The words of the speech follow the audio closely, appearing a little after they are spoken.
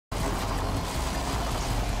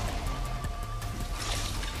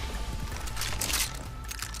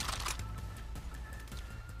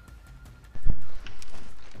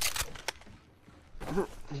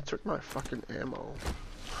took my fucking ammo.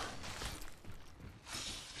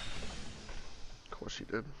 Of course he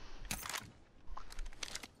did.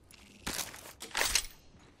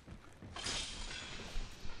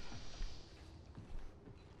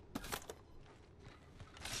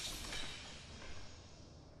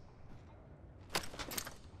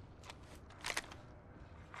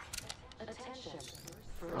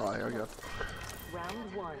 Oh, I got.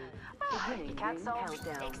 Round one. Beginning ring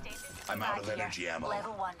countdown. I'm out of energy ammo.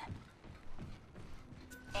 Level 1.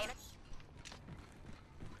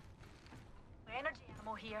 Energy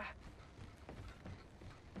ammo here.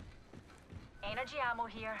 Energy ammo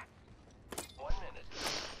here. 1 minute.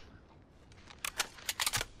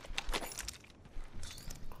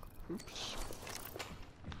 Oops.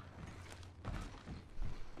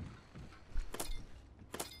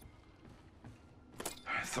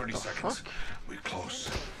 Thirty seconds. Fuck? We're close.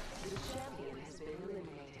 The champion has been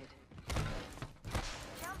eliminated.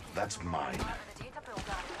 That's mine. The data pool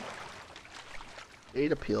down.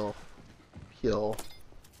 Data peel. Peel.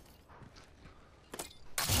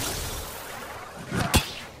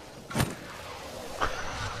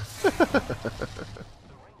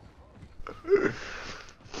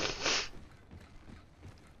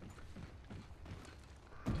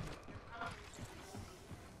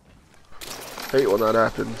 Hate when that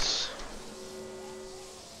happens.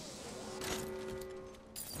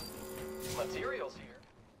 Materials here.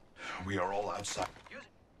 We are all outside.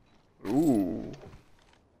 Ooh.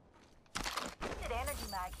 An energy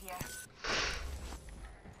mag here.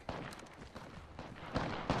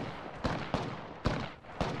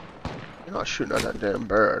 You're not shooting at that damn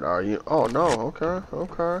bird, are you? Oh no, okay,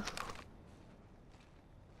 okay.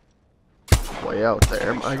 Way out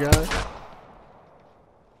there, my guy.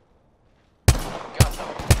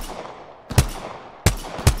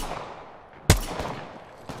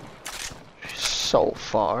 So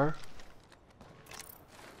far.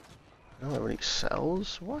 I don't have any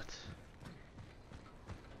cells? What?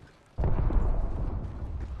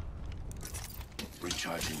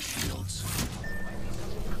 Recharging shields.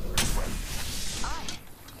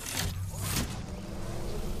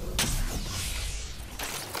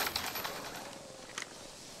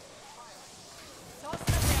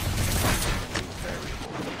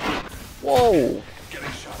 Whoa!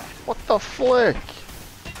 Getting shot at. What the flick?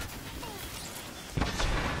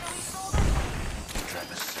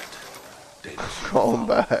 Trap is set. Data sheet. Going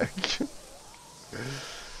back.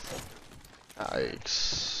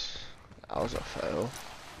 Yikes. That was a fail.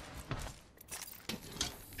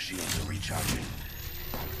 Shields are recharging.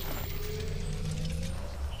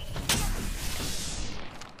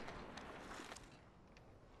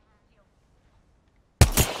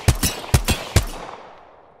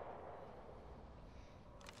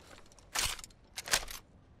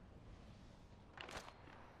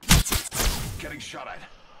 Getting shot at.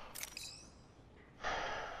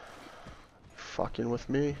 Fucking with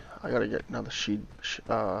me. I gotta get another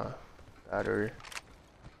battery.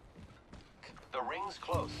 The ring's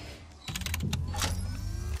close.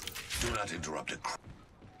 Do not interrupt it.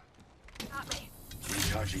 Not me.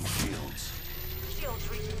 Recharging shields. Shields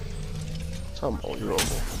reaching. It's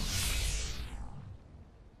unbelievable.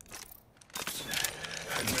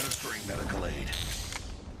 Administering medical aid.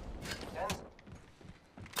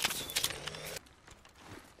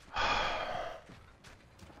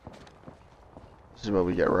 This is where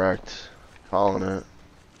we get wrecked. Calling it.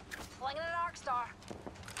 Flinging an arc star.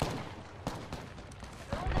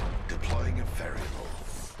 Deploying a variable.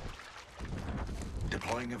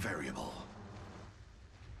 Deploying a variable.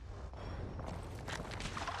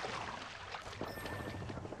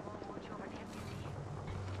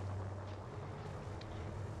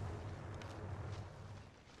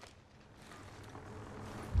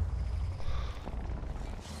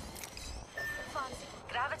 Fancy.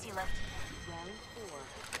 Gravity lift. Round four.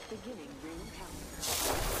 Beginning ring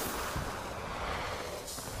countdown.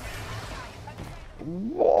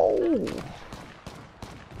 Whoa!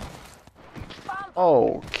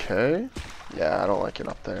 Okay. Yeah, I don't like it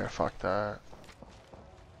up there. Fuck that.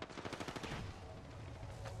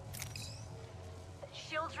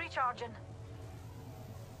 Shields recharging.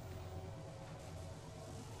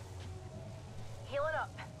 Healing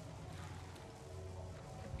up.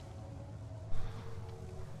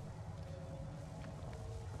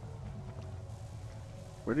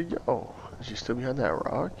 Where'd he go? Is he still behind that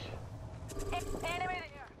rock? Enemy there.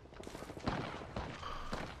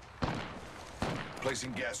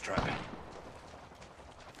 Placing gas trap.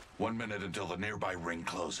 1 minute until the nearby ring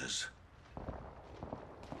closes.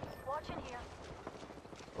 Watching here.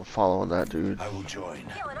 I'm following that dude. I will join.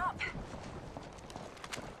 Healing up.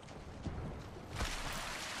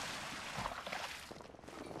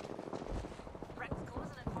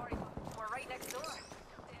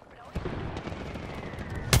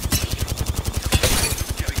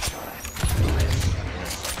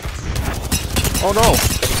 Oh no!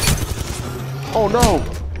 Oh no!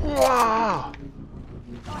 Wow!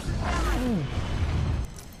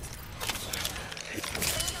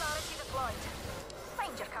 Singularity deployed.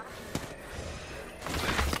 Mind your car.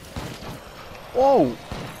 Whoa!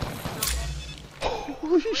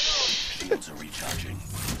 Holy shit! Shields are recharging.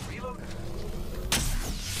 Reload.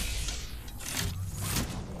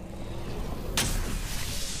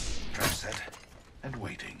 Trap set and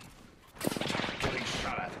waiting. Getting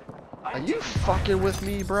shot at. Are you fucking with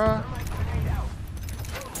me, bruh?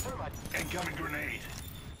 Incoming grenade.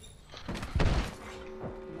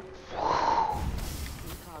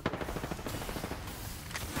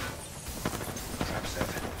 Trap set.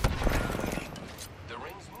 Waiting. The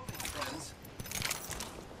ring's moving, friends.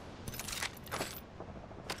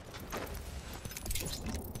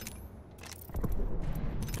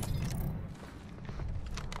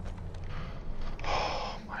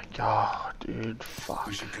 Oh my god, dude. Fuck.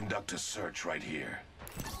 We should conduct a search right here.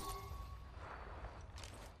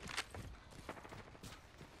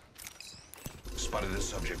 Spotted a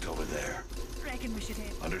subject over there. Reckon we should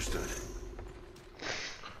head. Understood.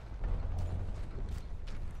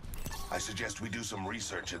 I suggest we do some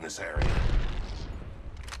research in this area.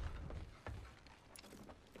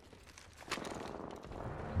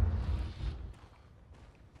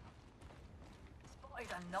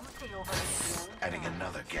 Spotted a numpty over there. Adding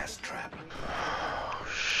another gas trap. Oh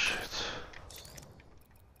shit.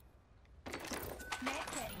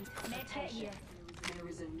 Med here. There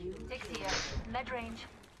is a new Dig's here. Mid-range.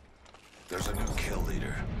 There's a new kill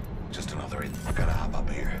leader. Just another in. Gotta hop up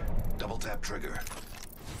here. Double tap trigger.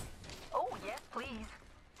 Oh, yes, please.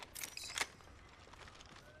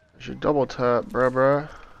 You should double tap, bruh.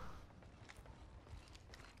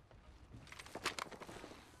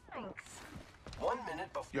 Thanks. 1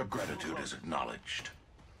 minute before. Your gratitude is acknowledged.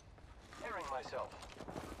 Airing myself.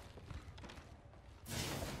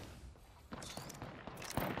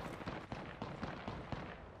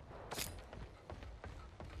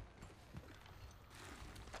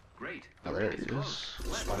 Great. Oh, there he is.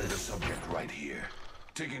 Spotted a subject right here.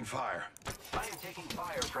 Taking fire. I am taking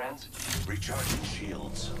fire, friends. Recharging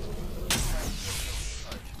shields.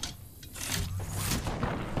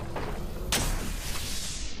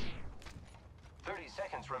 30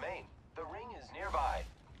 seconds remain. The ring is nearby.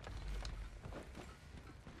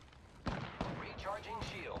 Recharging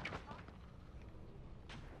shield.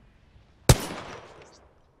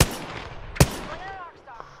 Fling an arc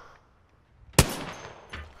star.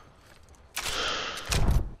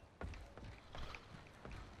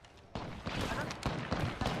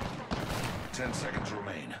 10 seconds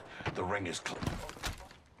remain. The ring is clear.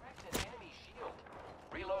 Cracked an enemy shield.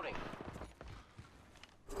 Reloading.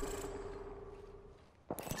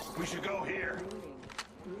 We should go here.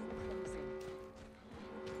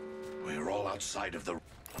 We're all outside of the...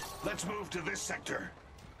 Let's move to this sector.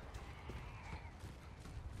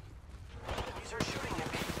 Enemies are shooting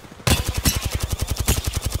at me.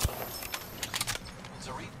 It's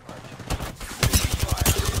a recharge.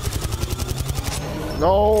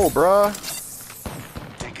 No, bruh.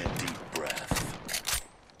 Take a deep breath.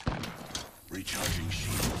 Recharging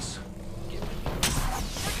shields.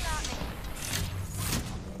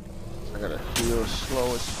 I gotta heal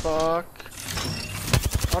slow as fuck.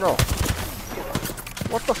 Oh no.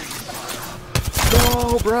 What the f—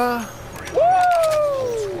 No, bruh. Whole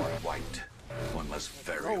Woo! squad wiped. One less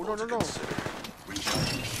variable No, no, to no. consider.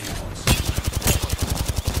 Recharging shields.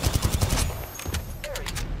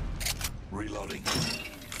 Reloading.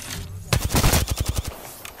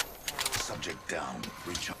 Subject down.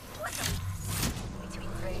 Recharge. Between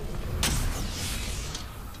three.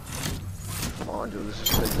 Come on, dude. This is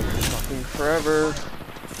taking fucking forever.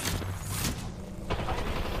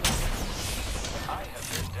 I have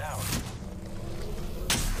been down.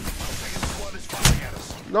 Second squad is firing at us.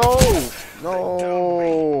 No! No!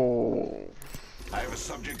 I have a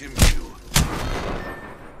subject in view.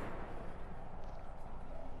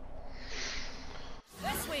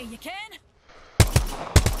 This way, you can.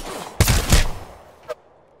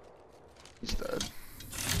 He's dead.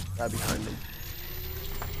 Guy behind him.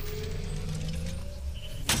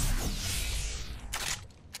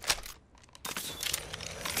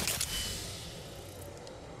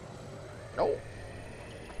 No.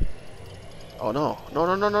 Oh no. No,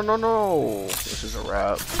 no, no, no, no, no. This is a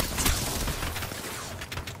wrap.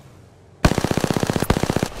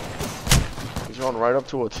 He's going right up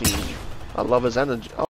to a team. I love his energy.